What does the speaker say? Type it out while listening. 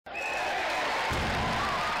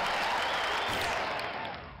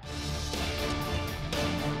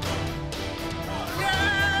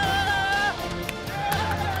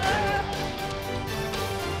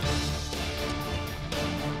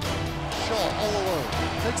all alone.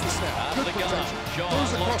 Takes the snap. Good protection.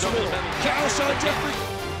 Throws across the middle. Alshon Jeffrey.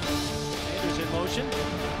 Sanders in motion.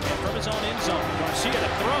 And from his own end zone. Garcia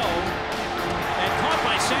to throw. And caught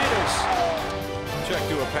by Sanders. Check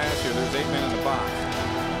to a pass here. There's 8 men in the box.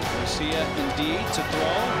 Garcia indeed to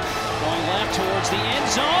throw. Going left towards the end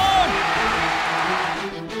zone.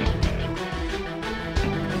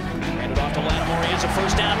 Handed off to Lattimore. He has a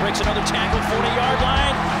first down. Breaks another tackle. 40-yard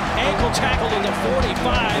line. Ankle tackle to the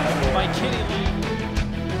 45 by Kenny Lee.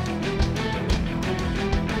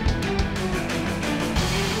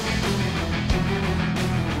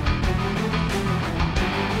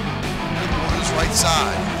 Right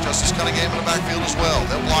side. Justice Cunningham in the backfield as well.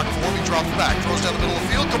 They'll block for him. He drops back. Throws down the middle of the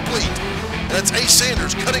field. Complete. That's Ace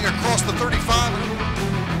Sanders cutting across the 35.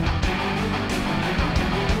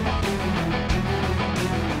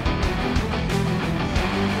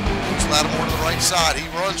 Moves Lattimore to the right side. He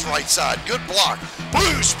runs right side. Good block.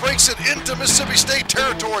 Blues breaks it into Mississippi State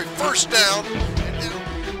territory. First down.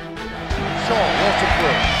 Shaw wants to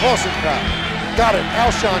throw. Crossing pass. Got it.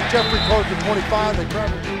 Alshon Jeffrey caught at the 25. They grab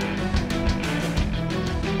it.